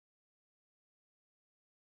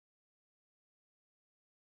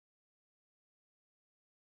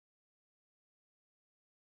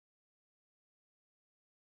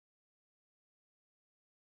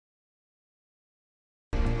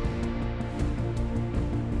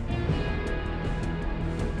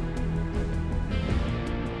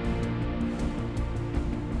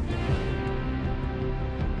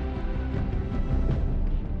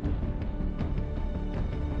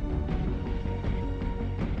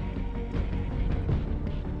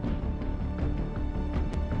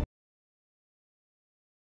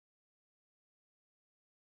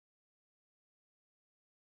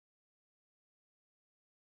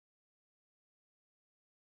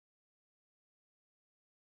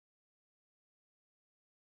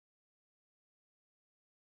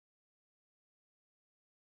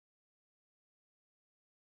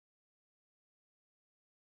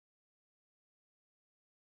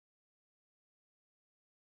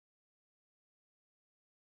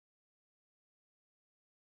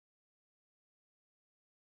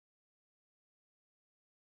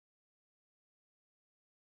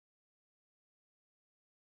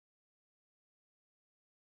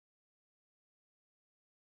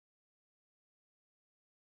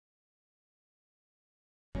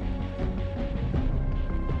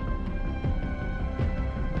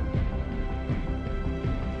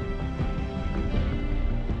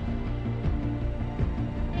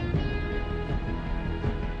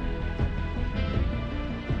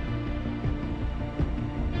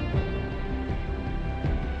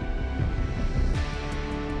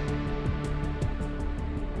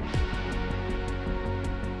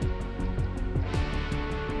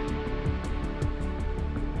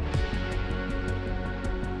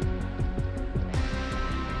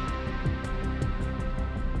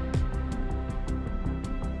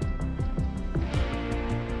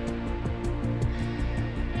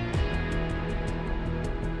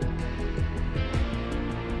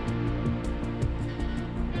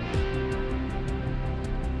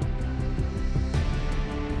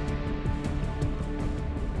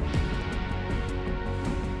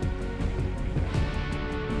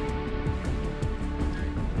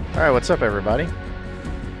Alright, what's up, everybody?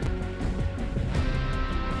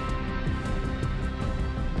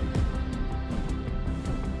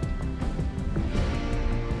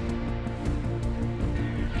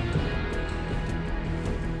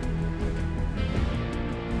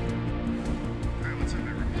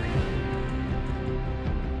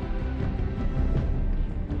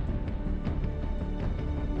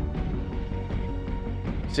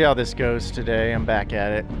 See how this goes today. I'm back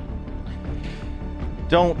at it.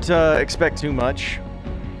 Don't expect too much,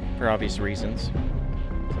 for obvious reasons.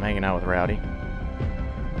 I'm hanging out with Rowdy.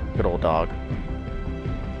 Good old dog.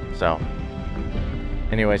 So,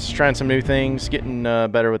 anyways, trying some new things, getting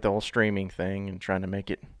better with the whole streaming thing, and trying to make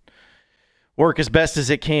it work as best as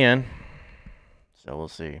it can. So we'll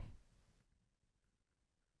see.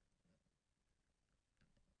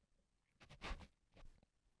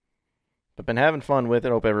 I've been having fun with it.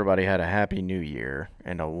 Hope everybody had a happy new year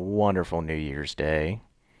and a wonderful New Year's Day.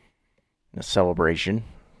 A celebration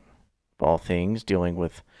of all things, dealing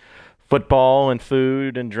with football and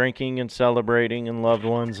food and drinking and celebrating and loved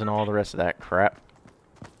ones and all the rest of that crap.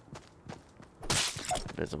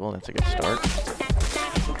 Visible, that's a good start.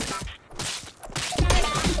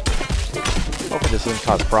 Hopefully this doesn't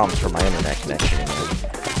cause problems for my internet connection.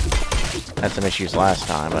 Had some issues last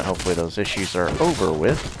time, but hopefully those issues are over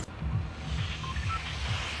with.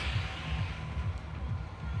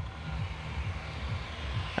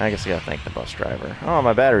 I guess I gotta thank the bus driver. Oh,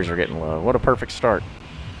 my batteries are getting low. What a perfect start.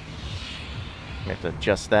 I have to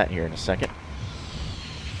adjust that here in a second.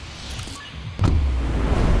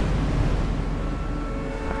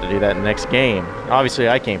 Have to do that in the next game. Obviously,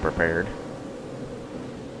 I came prepared.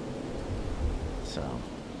 So.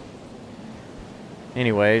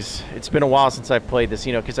 Anyways, it's been a while since I've played this,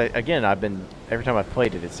 you know, because again, every time I've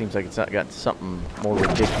played it, it seems like it's got something more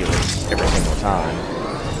ridiculous every single time.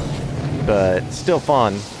 But still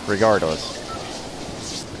fun, regardless.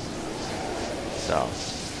 So,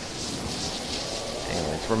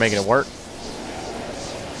 anyways, we're making it work.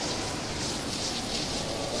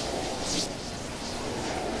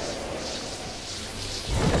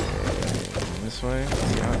 Okay, this way,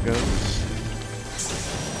 see how it goes.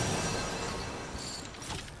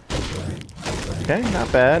 Okay,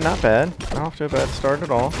 not bad, not bad. Not off to a bad start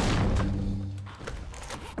at all.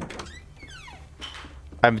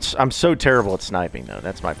 I'm so terrible at sniping, though.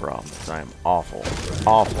 That's my problem. I'm awful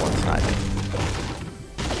at sniping.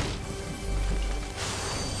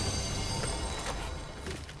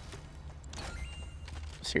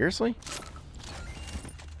 Seriously?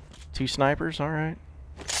 2 snipers? Alright.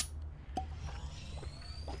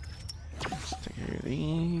 Take care of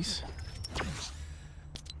these.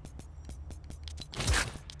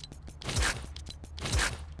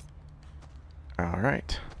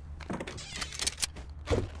 Alright.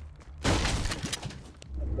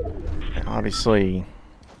 Obviously,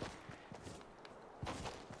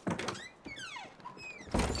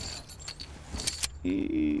 I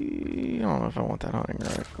don't know if I want that hunting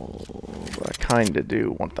rifle, but I kind of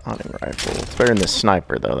do want the hunting rifle. It's better than the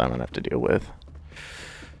sniper, though, that I'm going to have to deal with.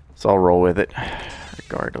 So I'll roll with it,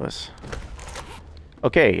 regardless.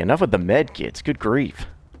 Okay, enough with the med kits. Good grief.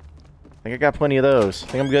 I think I got plenty of those. I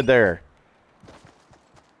think I'm good there.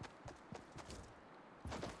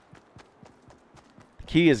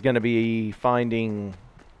 Key is going to be finding,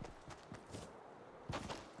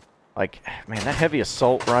 like, man, that heavy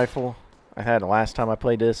assault rifle I had the last time I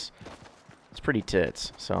played this, it's pretty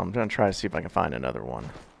tits. So I'm going to try to see if I can find another one.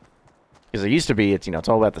 Because it used to be, it's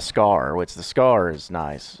all about the SCAR, which the SCAR is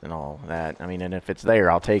nice and all that. I mean, and if it's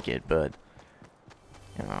there, I'll take it, but,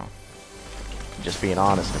 you know, just being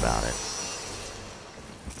honest about it.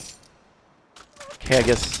 Okay, I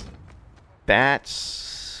guess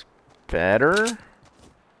that's better.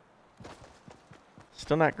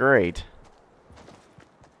 Still not great.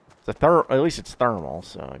 It's a at least it's thermal,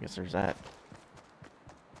 so I guess there's that.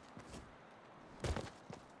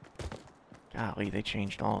 Golly, they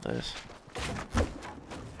changed all this.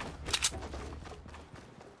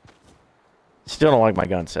 Still don't like my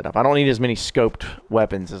gun setup. I don't need as many scoped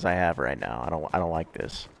weapons as I have right now. I don't like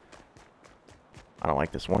this. I don't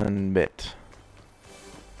like this one bit.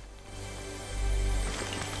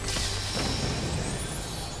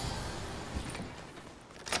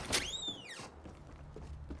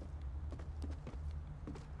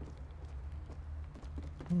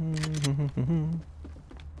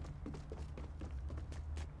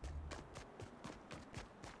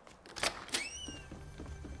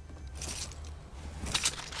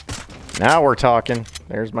 Now we're talking.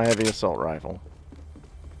 There's my heavy assault rifle.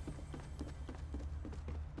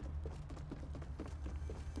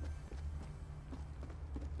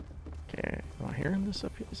 Okay, hearing this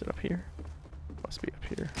up here? Is it up here? Must be up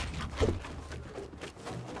here.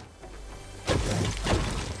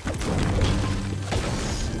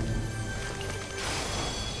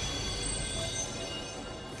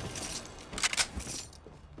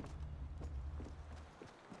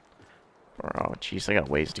 Oh, jeez, I got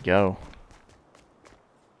ways to go.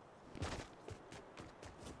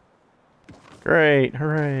 Great,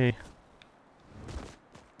 hooray.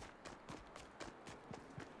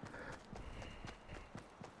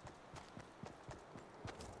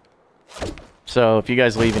 So if you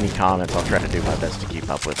guys leave any comments, I'll try to do my best to keep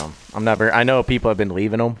up with them. I'm not very, I know people have been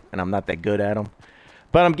leaving them, and I'm not that good at them.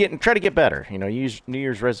 But I'm try to get better. You know, use New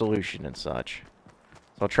Year's resolution and such.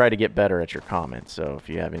 So I'll try to get better at your comments. So if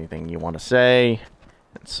you have anything you want to say,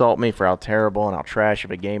 insult me for how terrible and how trash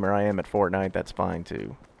of a gamer I am at Fortnite, that's fine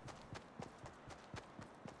too.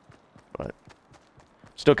 But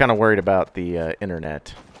still kind of worried about the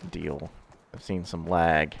internet deal. I've seen some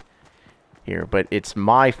lag here, but it's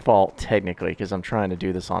my fault technically because I'm trying to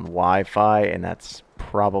do this on Wi-Fi, and that's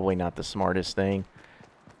probably not the smartest thing.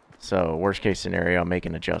 So worst case scenario, I'll make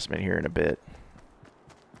an adjustment here in a bit.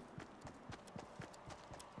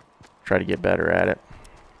 Try to get better at it.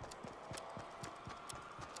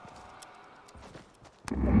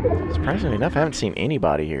 Surprisingly enough, I haven't seen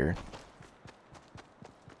anybody here.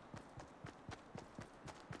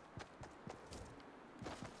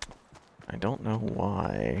 I don't know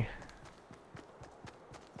why.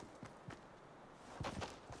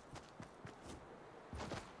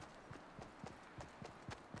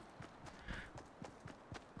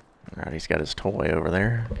 Alright, he's got his toy over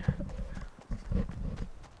there.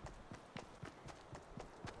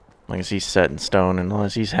 As long as he's set in stone, and as long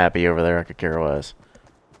as he's happy over there, I could care less.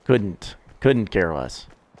 Couldn't care less.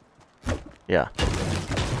 Yeah.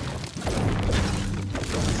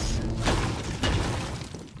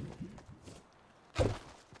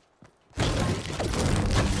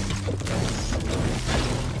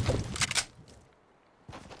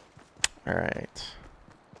 Alright.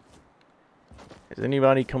 Has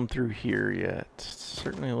anybody come through here yet?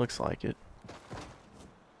 Certainly looks like it.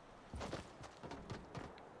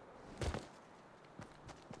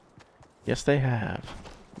 Yes, they have.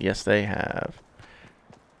 Yes, they have.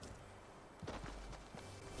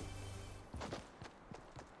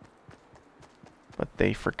 But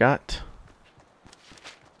they forgot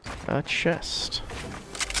a chest.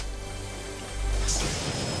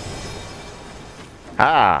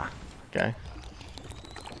 Ah! Okay.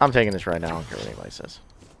 I'm taking this right now. I don't care what anybody says.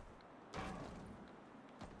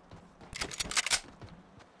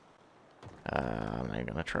 I'm not even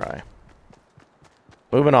gonna try.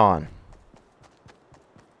 Moving on.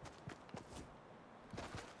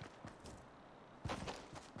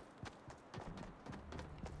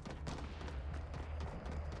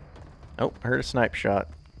 Oh, heard a snipe shot.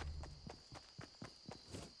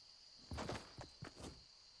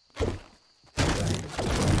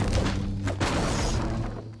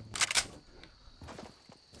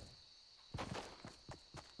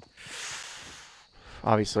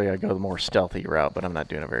 Obviously, I go the more stealthy route, but I'm not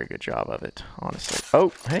doing a very good job of it, honestly.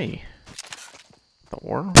 Oh, hey. The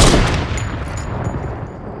war?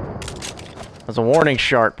 That's a warning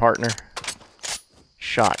shot, partner.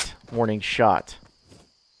 Shot. Warning shot,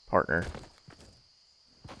 partner.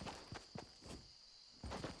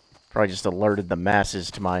 Probably just alerted the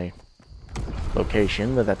masses to my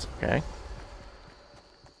location, but that's okay.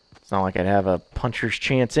 It's not like I'd have a puncher's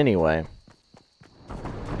chance anyway.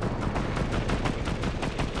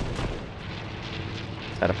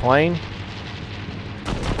 Is that a plane?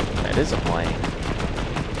 That is a plane.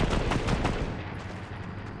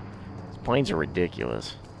 These planes are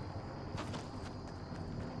ridiculous.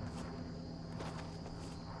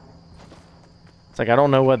 It's like I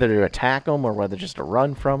don't know whether to attack them or whether just to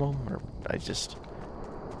run from them, or I don't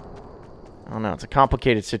know. It's a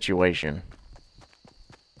complicated situation.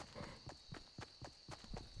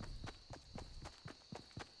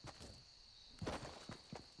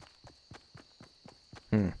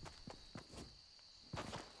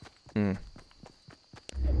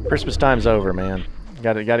 Christmas time's over, man.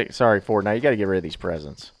 Gotta. Sorry, Fortnite. You gotta get rid of these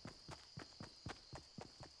presents.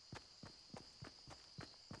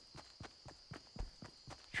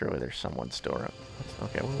 Surely there's someone still around.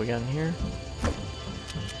 Okay, what we got in here?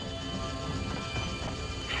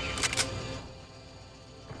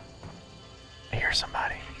 I hear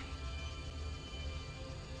somebody.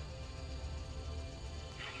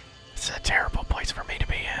 It's a terrible place for me to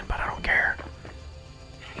be in, but I don't care.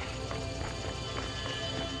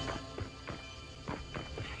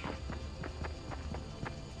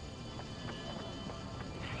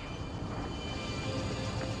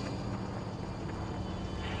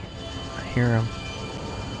 hear him.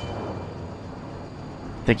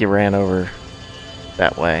 I think he ran over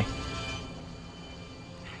that way.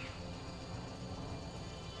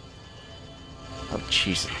 Oh,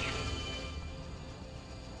 jeez.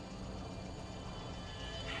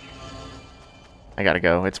 I gotta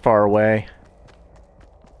go. It's far away.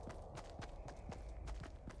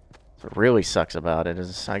 What really sucks about it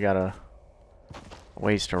is I got a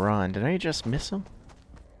ways to run. Did I just miss him?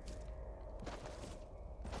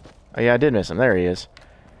 Oh yeah, I did miss him. There he is.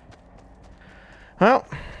 Well,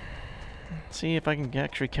 let's see if I can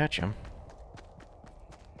actually catch him.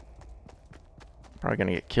 Probably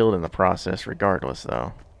gonna get killed in the process regardless,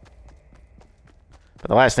 though. But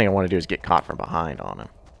the last thing I want to do is get caught from behind on him.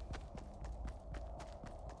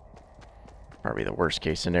 Probably the worst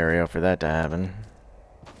case scenario for that to happen.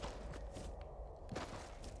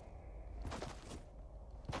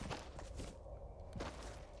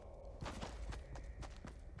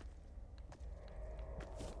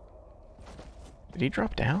 Did he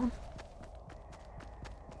drop down?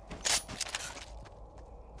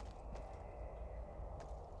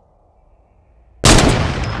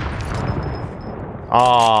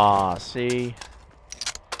 Aw, see?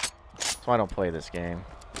 That's why I don't play this game.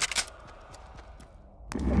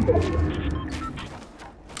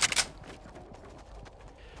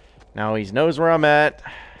 Now he knows where I'm at.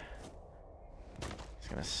 He's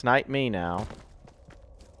gonna snipe me now.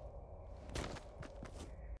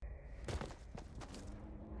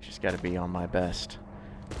 Just gotta be on my best.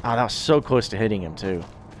 Oh, that was so close to hitting him too.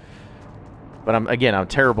 But I'm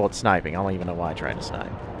terrible at sniping. I don't even know why I tried to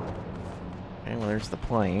snipe. Okay, well there's the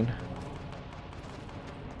plane.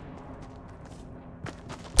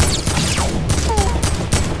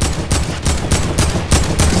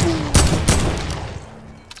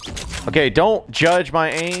 Okay, don't judge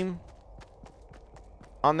my aim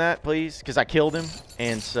on that, please, because I killed him,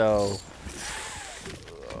 and so...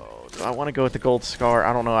 Oh, do I want to go with the gold scar?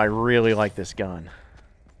 I don't know, I really like this gun.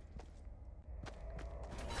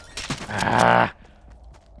 Ah!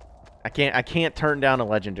 I can't turn down a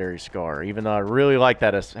legendary scar, even though I really like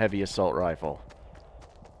that heavy assault rifle.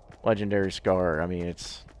 Legendary scar, I mean,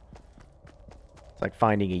 it's like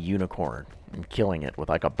finding a unicorn and killing it with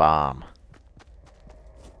like a bomb.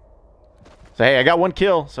 So hey, I got one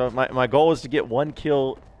kill. So my goal is to get one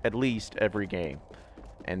kill at least every game.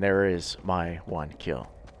 And there is my one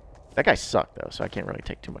kill. That guy sucked though, so I can't really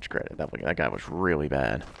take too much credit. That guy was really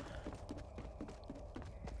bad.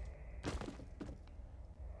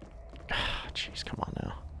 Jeez, come on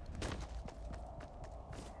now.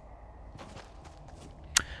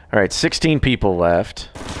 Alright, 16 people left.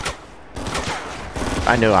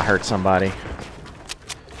 I knew I hurt somebody.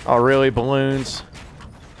 Oh, really? Balloons?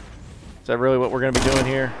 Is that really what we're going to be doing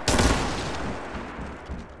here?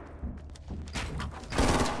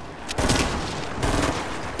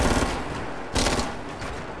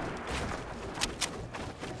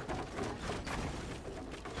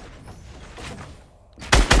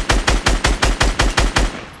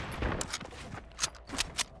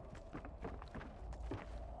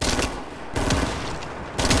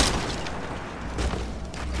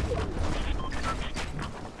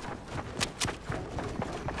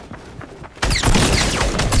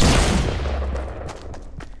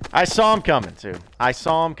 I saw him coming, too. I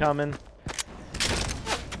saw him coming.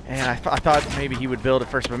 And I thought maybe he would build it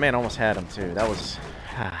first, but man, I almost had him, too. That was...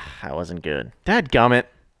 that wasn't good. Dadgummit.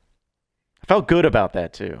 I felt good about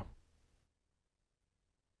that, too.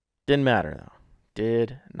 Didn't matter, though.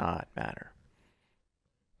 Did not matter.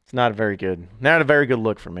 It's not a very good... Not a very good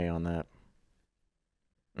look for me on that.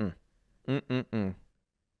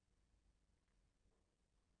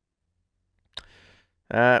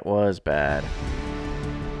 That was bad.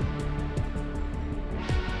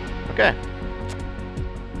 Okay.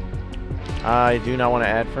 I do not want to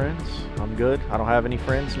add friends. I'm good. I don't have any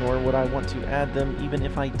friends, nor would I want to add them, even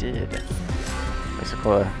if I did.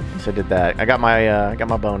 Basically, so I did that. I got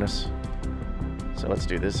my bonus. So let's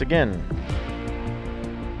do this again.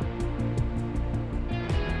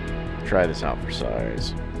 Try this out for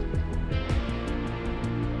size.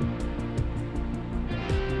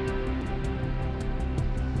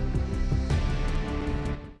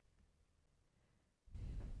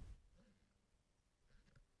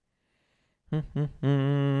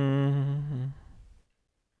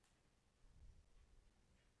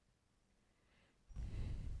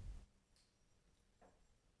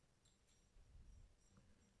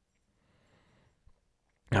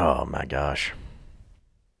 Oh my gosh.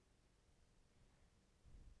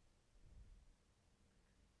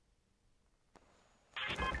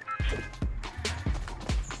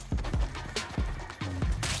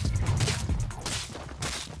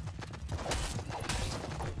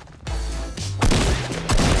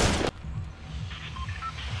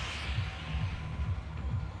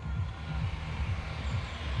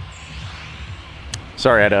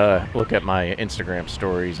 Sorry, I had to look at my Instagram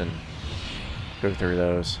stories and go through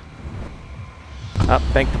those. Oh,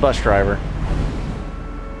 thank the bus driver.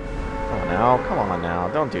 Come on now.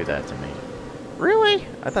 Don't do that to me. Really?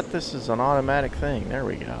 I thought this is an automatic thing. There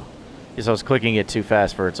we go. Because I was clicking it too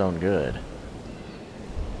fast for its own good.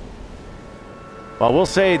 Well, we'll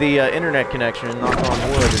say the internet connection, knock on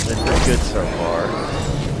wood, has been pretty good so far.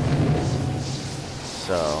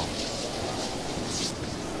 So.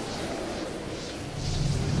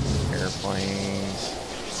 Airplanes.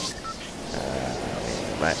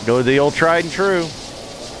 Go to the old tried and true.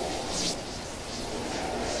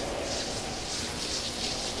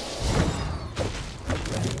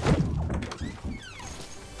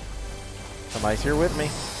 Somebody's here with me.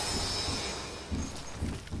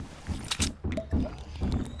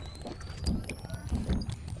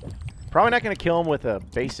 Probably not going to kill him with a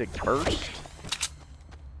basic burst.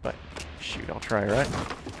 But, shoot, I'll try, right?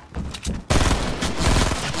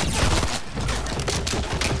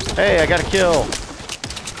 Hey, I got a kill.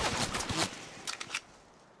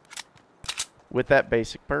 With that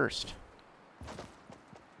basic burst.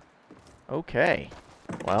 Okay.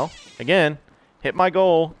 Well, again, hit my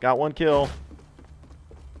goal. Got one kill.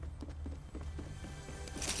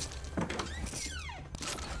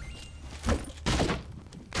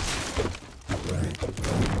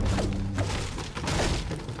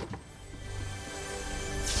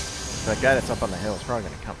 That guy that's up on the hill is probably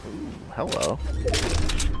going to come. Ooh, hello.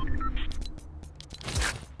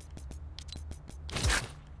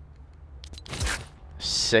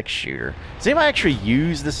 Six-shooter. Does anybody actually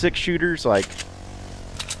use the six-shooters? Like...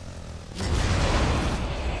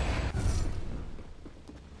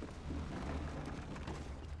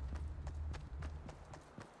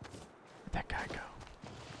 Where'd that guy go?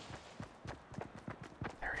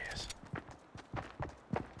 There he is.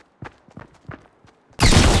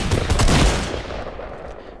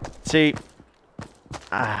 See,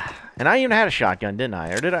 and I even had a shotgun, didn't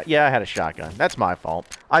I? Or did I? Yeah, I had a shotgun. That's my fault.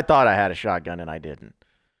 I thought I had a shotgun and I didn't.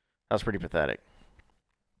 That was pretty pathetic.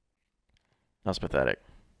 That was pathetic.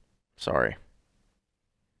 Sorry.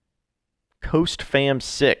 Coast Fam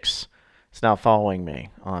 6 is now following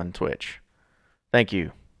me on Twitch. Thank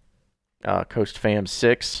you, Coast Fam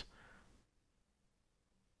 6.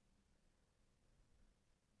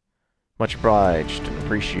 Much obliged,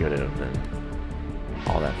 appreciative, and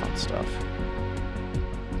all that fun stuff.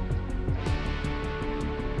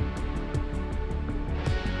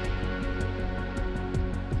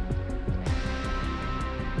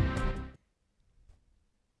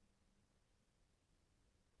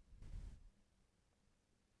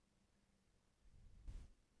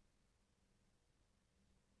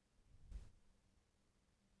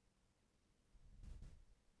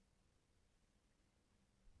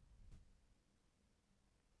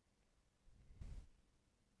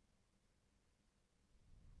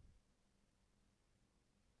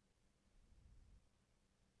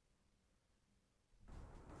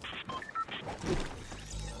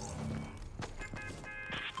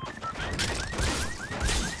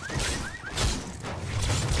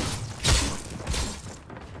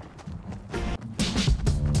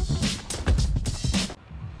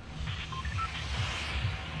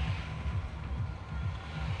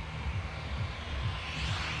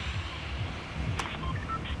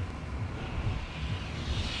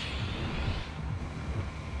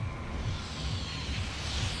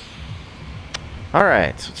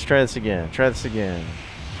 Alright, so let's try this again. Try this again.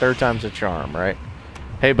 Third time's a charm, right?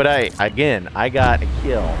 Hey, but I got a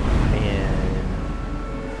kill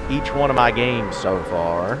in each one of my games so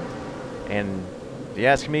far. And if you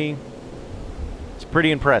ask me, it's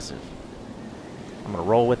pretty impressive. I'm going to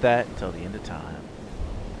roll with that until the end of time.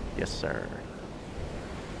 Yes, sir.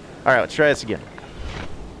 Alright, let's try this again.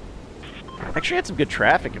 Actually, I had some good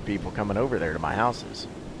traffic of people coming over there to my houses.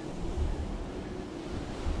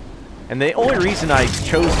 And the only reason I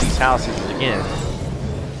chose these houses is, again,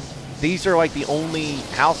 these are like the only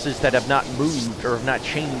houses that have not moved or have not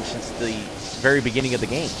changed since the very beginning of the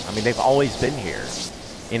game. I mean, they've always been here.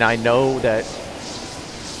 And I know that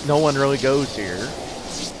no one really goes here.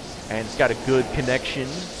 And it's got a good connection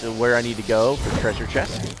to where I need to go for treasure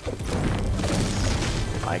chest.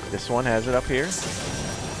 Like this one has it up here.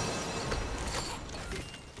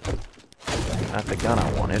 Not the gun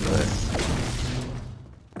I wanted, but...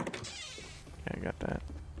 I got that.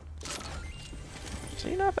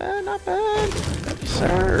 See, not bad, not bad. Yes,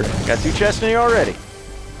 sir. Got 2 chests in here already.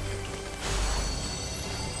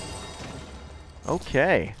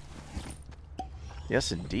 Okay.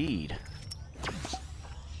 Yes, indeed.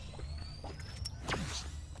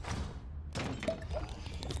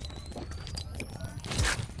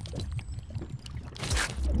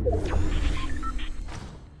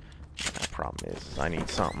 So I need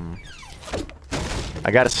something.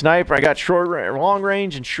 I got a sniper. I got long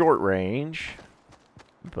range and short range.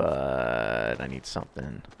 But I need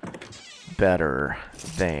something better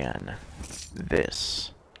than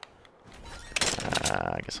this.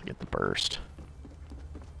 I guess I'll get the burst.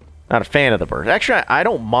 Not a fan of the burst. Actually, I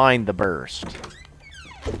don't mind the burst.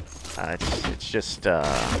 It's just it's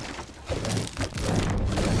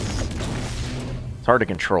hard to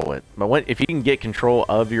control it. But if you can get control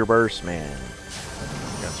of your burst, man,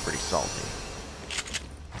 that's pretty salty.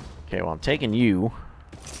 Okay, well, I'm taking you.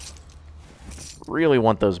 Really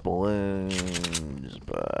want those balloons,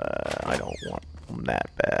 but I don't want them that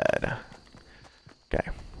bad. Okay.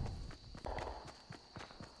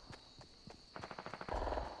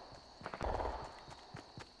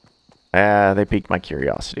 They piqued my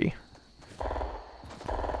curiosity.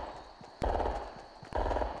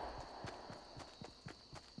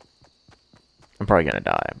 I'm probably gonna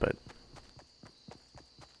die, but...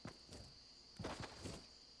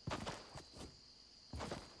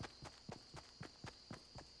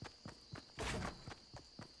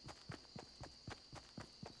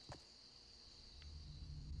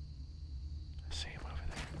 Let's see, what over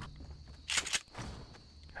there?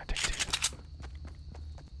 I take two.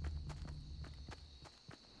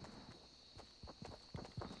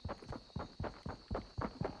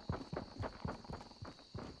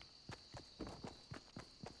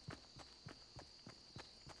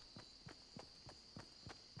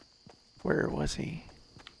 Where was he?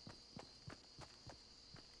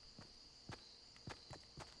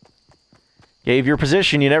 Gave your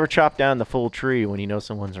position. You never chop down the full tree when you know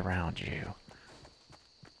someone's around you.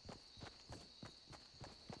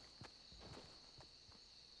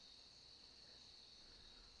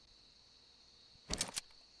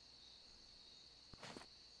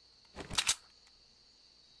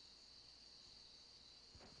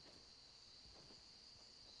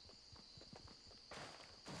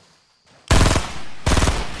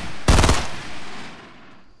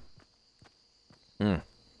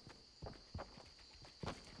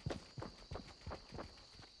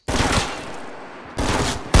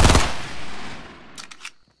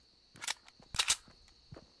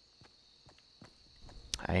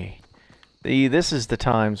 This is the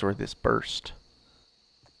times where this burst.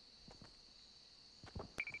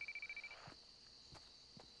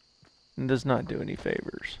 It does not do any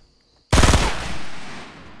favors.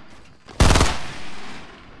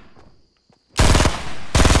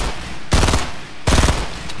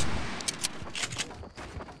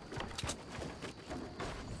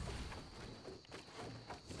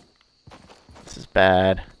 This is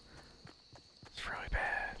bad. It's really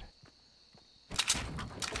bad.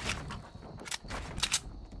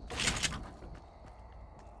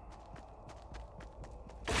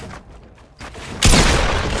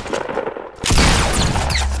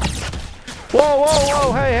 Whoa, whoa,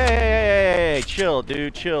 whoa, hey, chill,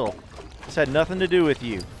 dude, chill. This had nothing to do with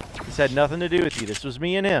you. This had nothing to do with you. This was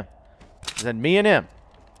me and him. This had me and him.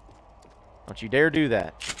 Don't you dare do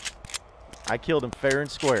that. I killed him fair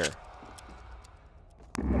and square.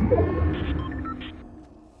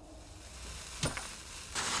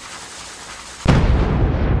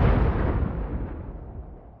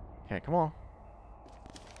 Okay, come on.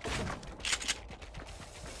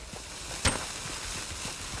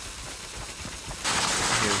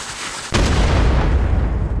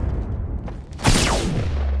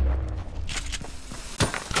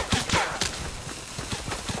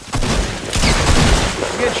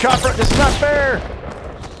 Shot from, this is not fair.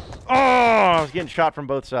 Oh, I was getting shot from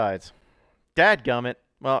both sides. Dadgummit.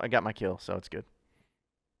 Well, I got my kill, so it's good.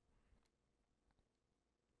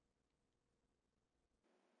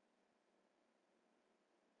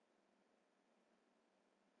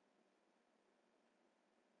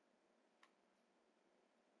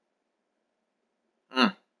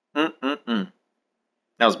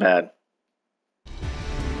 That was bad.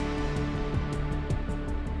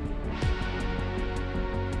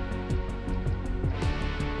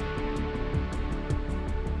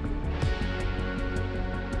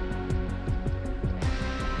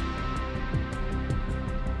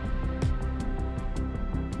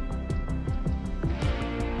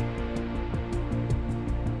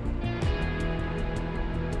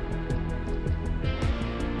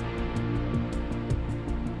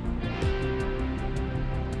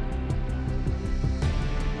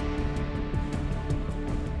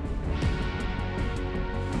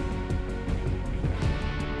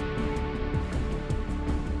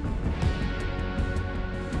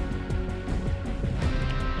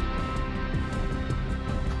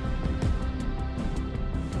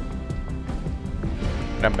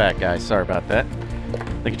 I'm back, guys. Sorry about that.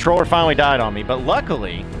 The controller finally died on me, but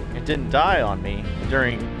luckily it didn't die on me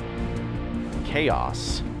during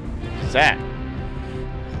chaos. That,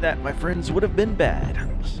 my friends, would have been bad.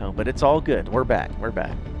 So, but it's all good. We're back. We're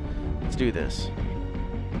back. Let's do this.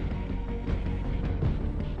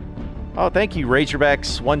 Oh, thank you,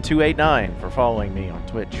 Razorbacks1289, for following me on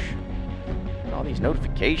Twitch. And all these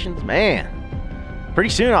notifications, man. Pretty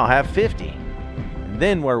soon I'll have 50. And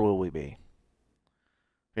then where will we be?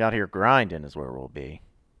 Be out here grinding is where we'll be.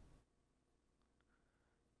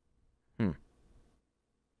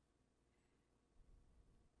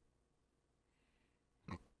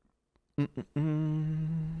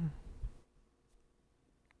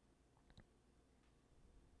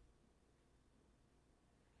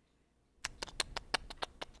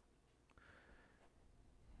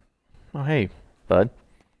 Oh, hey, bud.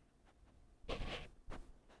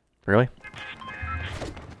 Really?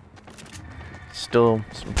 Still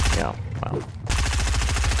some, yeah, wow.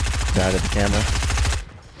 Died at the camera.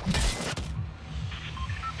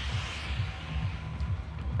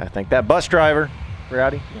 I think that bus driver,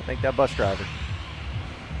 Rowdy. I think that bus driver.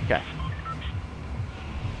 Okay.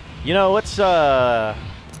 You know, let's, screw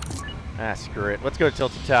it. Let's go to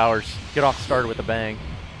Tilted Towers. Get off started with a bang.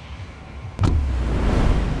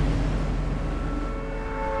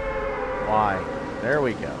 Why? There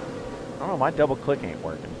we go. Oh, my double click ain't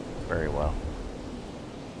working very well.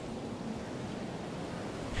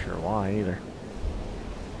 Not sure why either.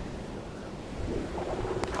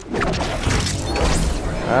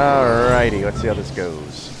 Alrighty, let's see how this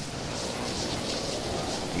goes.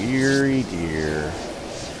 Deary dear.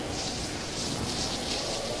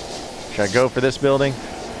 Should I go for this building?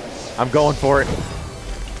 I'm going for it.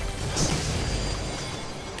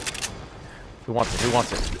 Who wants it? Who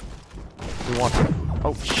wants it? Who wants it?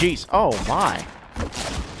 Oh, jeez. Oh, my.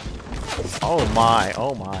 Oh, my.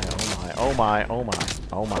 Oh, my. Oh, my. Oh, my. Oh, my.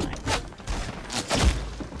 Oh, my.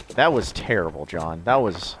 That was terrible, John. That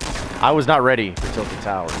was... I was not ready for Tilted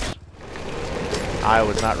Towers. I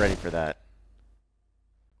was not ready for that.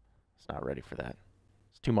 It's not ready for that.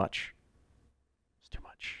 It's too much. It's too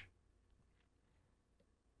much.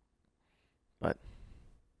 But...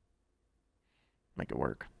 make it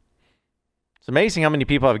work. It's amazing how many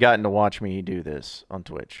people have gotten to watch me do this on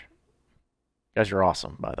Twitch. You guys are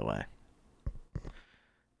awesome, by the way.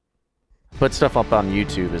 Put stuff up on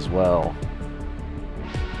YouTube as well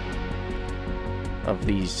of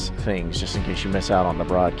these things, just in case you miss out on the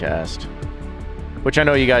broadcast. Which I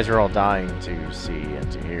know you guys are all dying to see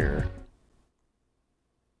and to hear.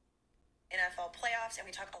 NFL playoffs, and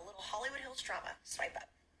we talk a little Hollywood Hills drama. Swipe up.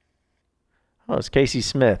 Oh, it's Casey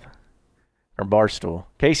Smith from Barstool.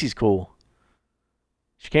 Casey's cool.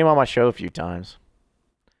 She came on my show a few times.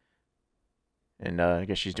 And I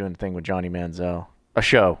guess she's doing a thing with Johnny Manziel. A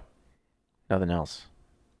show. Nothing else.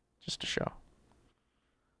 Just a show.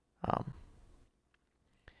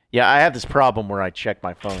 Yeah, I have this problem where I check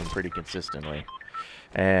my phone pretty consistently.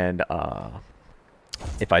 And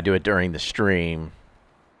if I do it during the stream,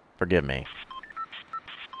 forgive me.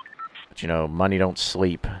 But you know, money don't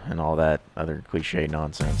sleep and all that other cliche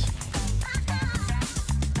nonsense.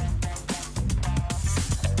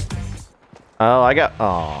 Oh, I got...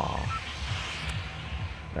 Oh.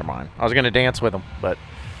 Never mind. I was going to dance with him, but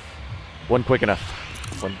wasn't quick enough.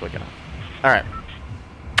 Wasn't quick enough. Alright.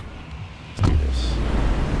 Let's do this.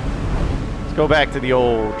 Let's go back to the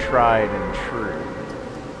old tried and true.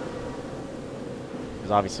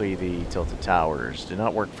 Because obviously the Tilted Towers did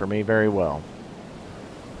not work for me very well.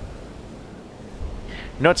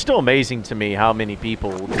 You know, it's still amazing to me how many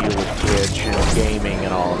people deal with Twitch and gaming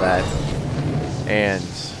and all that. And...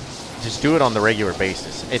 just do it on the regular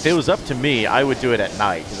basis. If it was up to me, I would do it at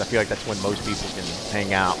night, because I feel like that's when most people can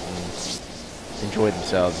hang out and enjoy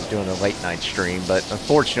themselves doing a late night stream. But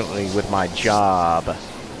unfortunately, with my job,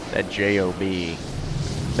 that job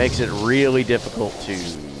makes it really difficult to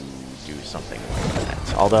do something like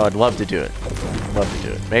that. Although I'd love to do it. Love to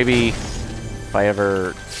do it. Maybe if I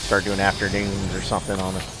ever start doing afternoons or something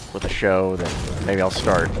on it with a show, then maybe I'll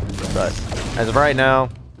start. But as of right now,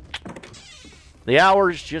 the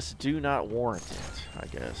hours just do not warrant it, I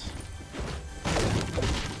guess.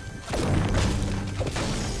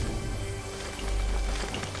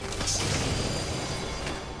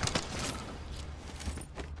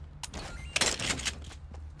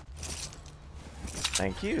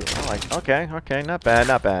 Thank you. I like, okay, not bad,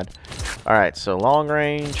 not bad. Alright, so long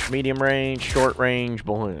range, medium range, short range,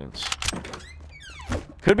 balloons.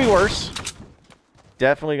 Could be worse.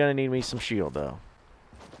 Definitely gonna need me some shield, though.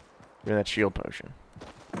 Give me that shield potion.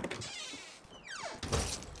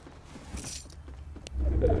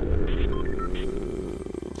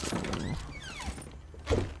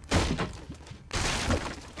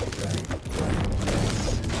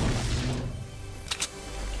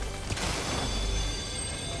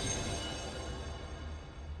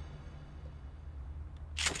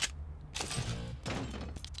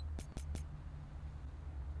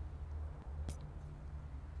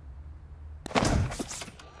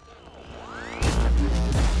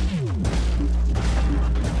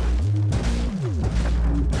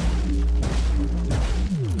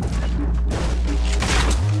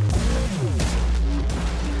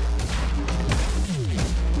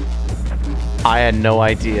 I had no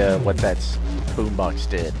idea what that boombox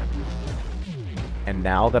did. And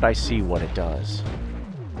now that I see what it does,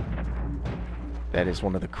 that is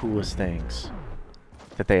one of the coolest things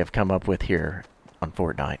that they have come up with here on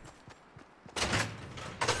Fortnite.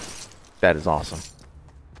 That is awesome.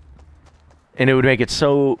 And it would make it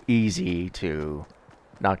so easy to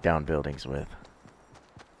knock down buildings with.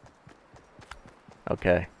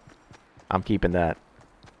 Okay. I'm keeping that.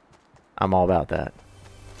 I'm all about that.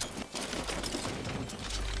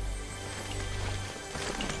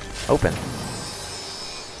 Open.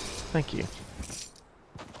 Thank you.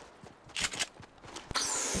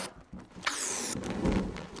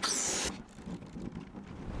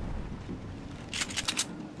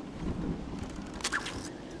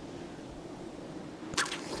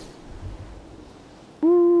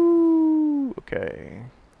 Woo! Okay.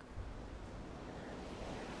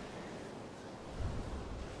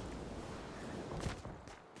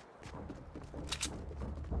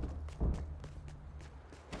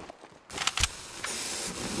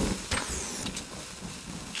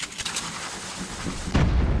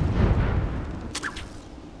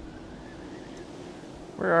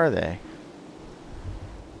 Where are they?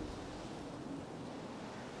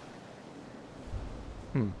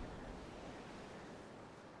 Hmm.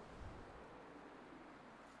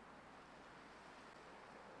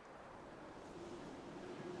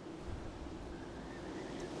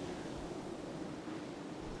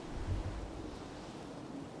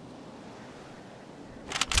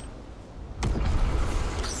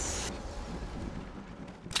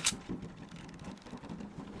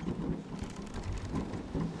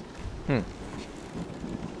 Hmm.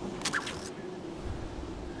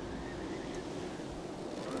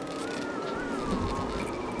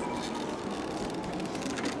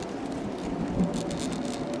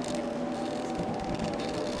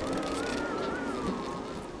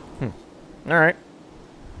 All right.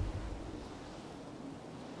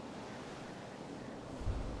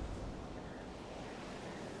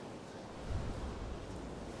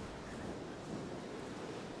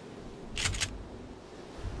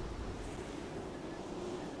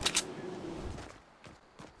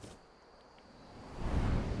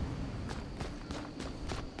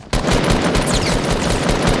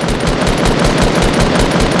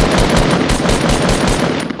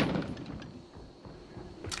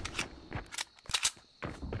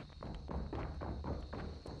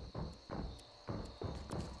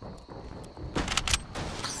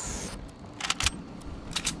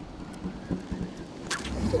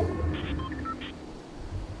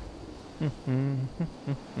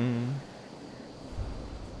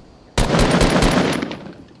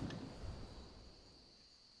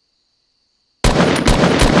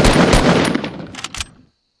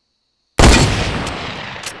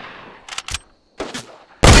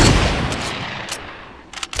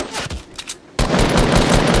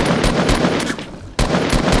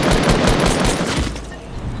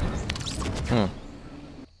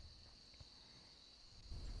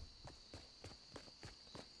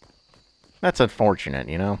 That's unfortunate,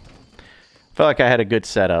 you know? Felt like I had a good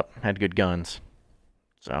setup, had good guns.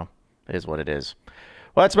 So, it is what it is.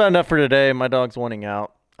 Well, that's about enough for today. My dog's wanting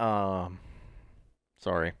out.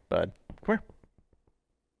 Sorry, bud. Come here.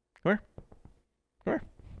 Come here. Come here.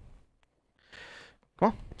 Come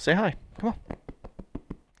on, say hi. Come on.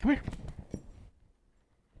 Come here.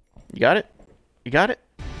 You got it? You got it?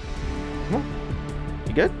 Come on.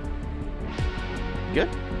 You good? You good?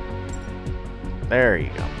 There you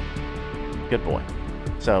go. Good boy.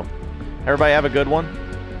 So, everybody have a good one.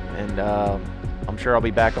 And I'm sure I'll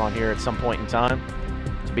be back on here at some point in time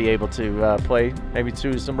to be able to play maybe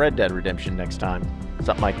to some Red Dead Redemption next time.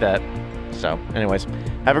 Something like that. So, anyways,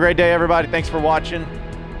 have a great day, everybody. Thanks for watching.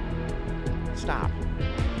 Stop.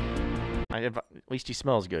 At least he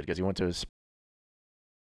smells good because he went to his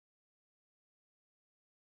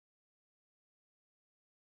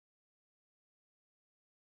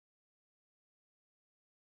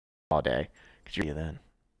all day. Could you then?